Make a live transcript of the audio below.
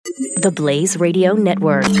TheBlaze Radio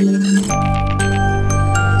Network.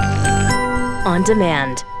 On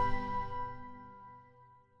demand.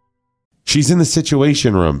 She's in the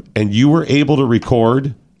Situation Room, and you were able to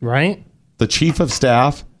record right the chief of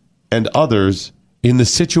staff and others in the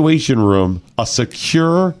Situation Room, a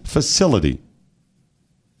secure facility.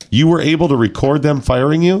 You were able to record them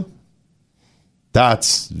firing you?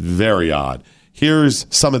 That's very odd. Here's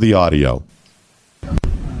some of the audio.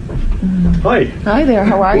 Hi. Hi there,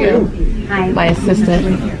 how are you? Hi. My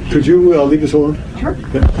assistant. Could you leave this alone? Sure.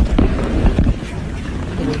 Yeah.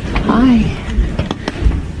 Hi.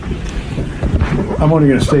 I'm only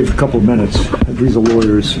going to stay for a couple of minutes. These are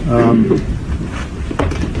lawyers.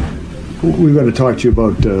 We've got to talk to you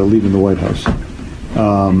about leaving the White House.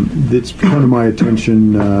 It's come to my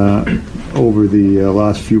attention over the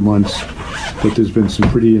last few months that there's been some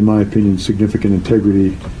pretty, in my opinion, significant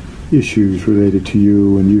integrity issues related to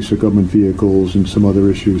you and use of government vehicles and some other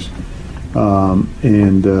issues.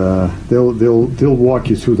 And they'll walk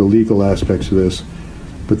you through the legal aspects of this.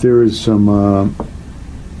 But there is some,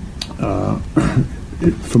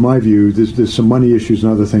 from my view, there's some money issues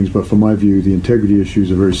and other things, but from my view, the integrity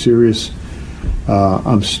issues are very serious.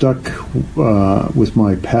 I'm stuck with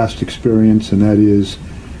my past experience, and that is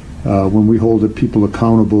when we hold people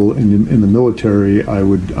accountable in the military,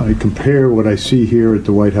 I compare what I see here at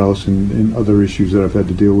the White House and other issues that I've had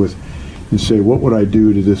to deal with and say, what would I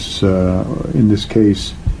do to this, in this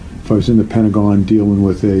case, if I was in the Pentagon dealing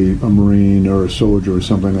with a Marine or a soldier or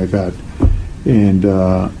something like that. And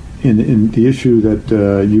in the issue that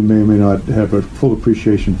you may or may not have a full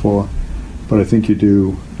appreciation for, but I think you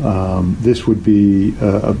do, this would be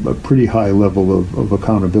a pretty high level of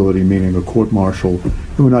accountability, meaning a court-martial.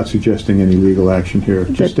 And we're not suggesting any legal action here.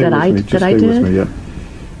 Just stay with me. Just stay with me. Yeah.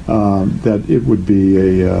 That it would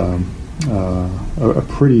be a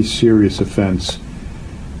pretty serious offense.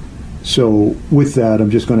 So with that, I'm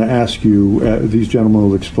just going to ask you, these gentlemen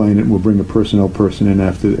will explain it, and we'll bring a personnel person in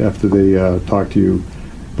after they talk to you.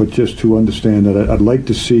 But just to understand that I'd like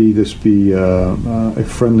to see this be a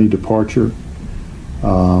friendly departure.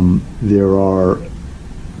 There are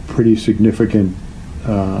pretty significant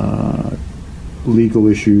legal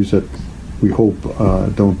issues that we hope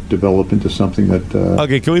don't develop into something that...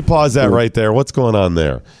 Okay, can we pause that right there? What's going on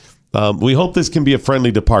there? We hope this can be a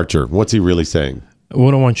friendly departure. What's he really saying? We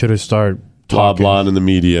don't want you to start talking. Blah, blah, in the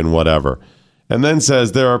media and whatever. And then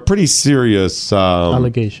says there are pretty serious...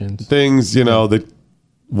 allegations. Things, that...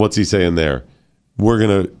 What's he saying there?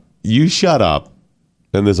 You shut up,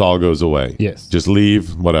 and this all goes away. Yes. Just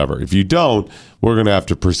leave, whatever. If you don't, we're going to have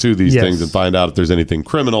to pursue these things and find out if there's anything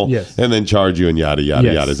criminal, and then charge you and yada,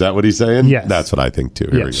 yada, yada. Is that what he's saying? Yes. That's what I think, too.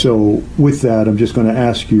 Here we go. So with that, I'm just going to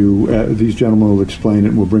ask you, these gentlemen will explain it,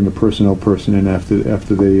 and we'll bring a personnel person in after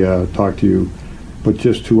they talk to you. But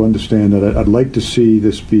just to understand that I'd like to see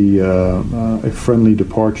this be a friendly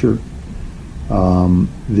departure.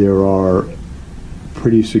 There are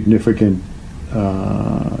pretty significant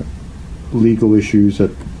legal issues that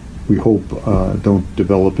we hope don't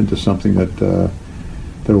develop into something that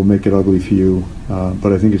will make it ugly for you.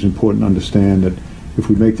 But I think it's important to understand that if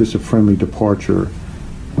we make this a friendly departure,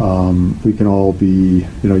 we can all be,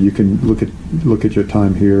 you can look at your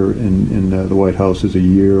time here in the White House as a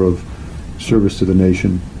year of service to the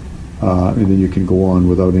nation, and then you can go on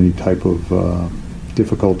without any type of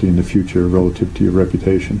difficulty in the future relative to your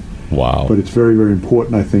reputation. Wow. But it's very, very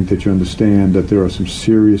important, I think, that you understand that there are some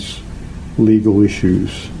serious legal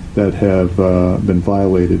issues that have been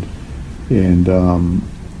violated, and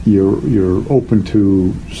you're open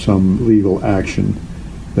to some legal action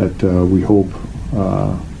that we hope,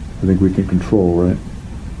 I think we can control, right?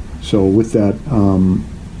 So with that,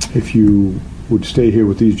 if you would stay here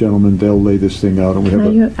with these gentlemen, they'll lay this thing out. And Can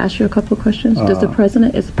I ask you a couple of questions? Is the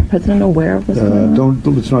president aware of what's going on?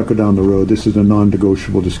 Let's not go down the road. This is a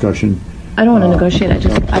non-negotiable discussion. I don't want to negotiate.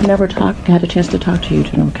 I've never had a chance to talk to you,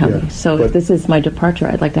 General Kelly. Yeah, so if this is my departure,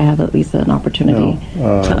 I'd like to have at least an opportunity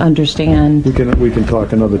to understand. We can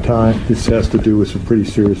talk another time. This has to do with some pretty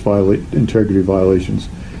serious integrity violations.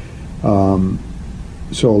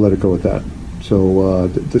 So I'll let it go with that. So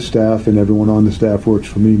the staff and everyone on the staff works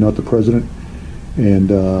for me, not the president. And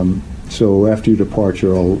so after your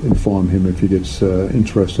departure, I'll inform him if he gets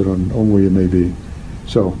interested on where you may be.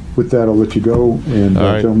 So with that, I'll let you go. And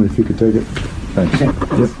gentlemen, if you could take it. Thanks.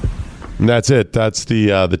 Yep. And that's it. That's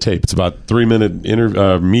the tape. It's about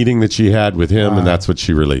 3-minute meeting that she had with him, and that's what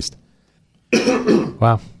she released.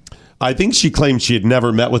 Wow. I think she claimed she had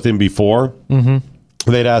never met with him before.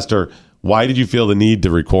 Mm-hmm. They'd asked her, why did you feel the need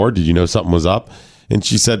to record? Did you know something was up? And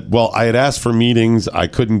she said, well, I had asked for meetings. I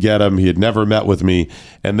couldn't get him. He had never met with me.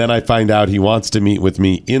 And then I find out he wants to meet with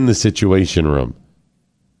me in the Situation Room.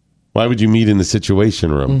 Why would you meet in the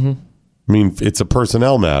Situation Room? Mm-hmm. I mean, it's a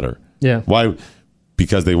personnel matter. Yeah. Why?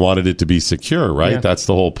 Because they wanted it to be secure, right? Yeah. That's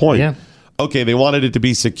the whole point. Yeah. Okay, they wanted it to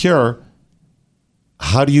be secure.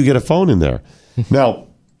 How do you get a phone in there? Now,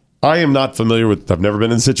 I am not familiar with, I've never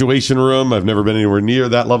been in the Situation Room. I've never been anywhere near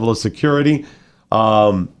that level of security.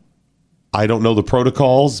 I don't know the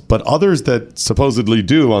protocols, but others that supposedly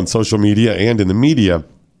do on social media and in the media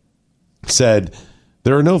said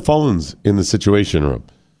there are no phones in the Situation Room.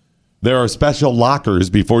 There are special lockers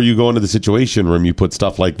before you go into the Situation Room. You put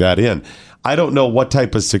stuff like that in. I don't know what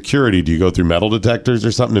type of security. Do you go through metal detectors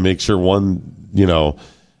or something to make sure one,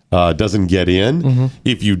 doesn't get in? Mm-hmm.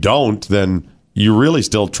 If you don't, then you're really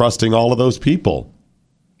still trusting all of those people.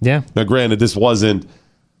 Yeah. Now, granted, this wasn't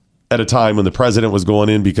at a time when the president was going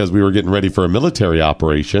in because we were getting ready for a military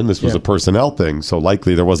operation. This was a personnel thing, so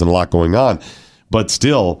likely there wasn't a lot going on. But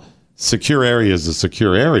still, secure area is a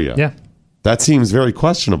secure area. Yeah. That seems very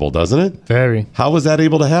questionable, doesn't it? Very. How was that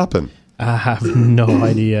able to happen? I have no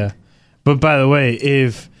idea. But by the way,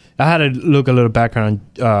 if I had to look a little background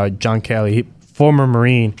on John Kelly, former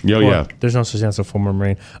Marine. Yeah. There's no such thing as a former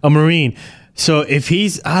Marine. A Marine. So if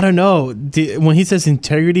he's, I don't know, when he says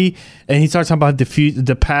integrity and he starts talking about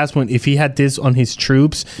the past, if he had this on his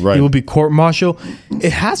troops, right, he would be court-martial.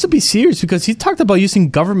 It has to be serious because he talked about using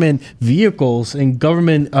government vehicles and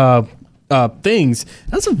government things.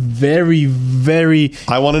 That's a very, very...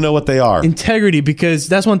 I want to know what they are. Integrity, because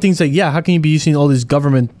that's one thing. Like, how can you be using all these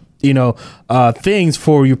government things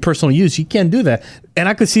for your personal use? You can't do that. And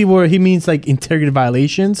I could see where he means like integrity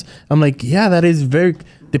violations. I'm like, that is very...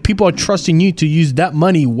 The people are trusting you to use that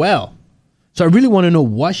money well. So I really want to know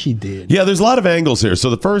what she did. Yeah, there's a lot of angles here. So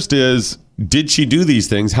the first is, did she do these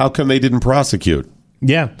things? How come they didn't prosecute?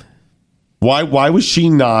 Yeah. Why was she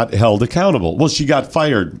not held accountable? Well, she got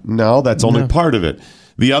fired. No, that's only part of it.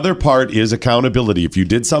 The other part is accountability. If you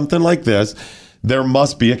did something like this, there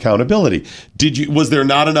must be accountability. Was there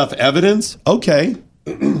not enough evidence? Okay.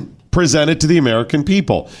 Present it to the American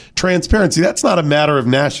people. Transparency, that's not a matter of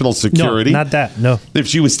national security. No, not that, no. If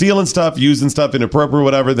she was stealing stuff, using stuff inappropriate,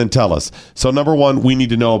 whatever, then tell us. So number one, we need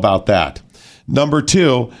to know about that. Number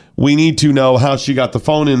two, we need to know how she got the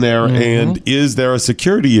phone in there, and is there a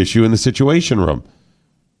security issue in the Situation Room?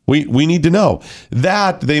 We need to know.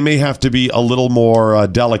 That they may have to be a little more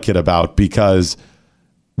delicate about, because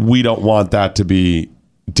we don't want that to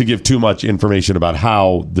give too much information about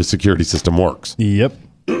how the security system works. Yep.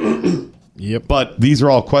 Yep. But these are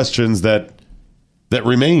all questions that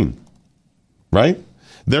remain, right?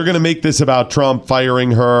 They're going to make this about Trump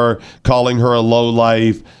firing her, calling her a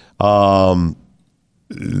lowlife,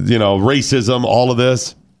 racism, all of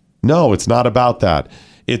this. No, it's not about that.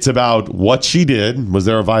 It's about what she did. Was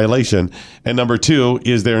there a violation? And number two,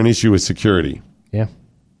 is there an issue with security? Yeah.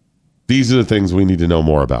 These are the things we need to know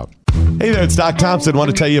more about. Hey there, it's Doc Thompson. I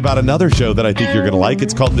want to tell you about another show that I think you're going to like.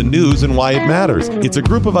 It's called The News and Why It Matters. It's a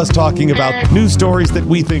group of us talking about news stories that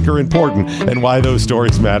we think are important and why those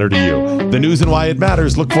stories matter to you. The News and Why It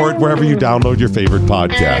Matters. Look for it wherever you download your favorite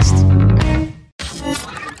podcasts.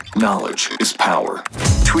 Knowledge is power.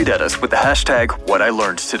 Tweet at us with the hashtag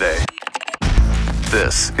 #WhatILearnedToday.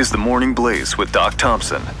 This is The Morning Blaze with Doc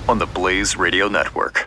Thompson on the Blaze Radio Network.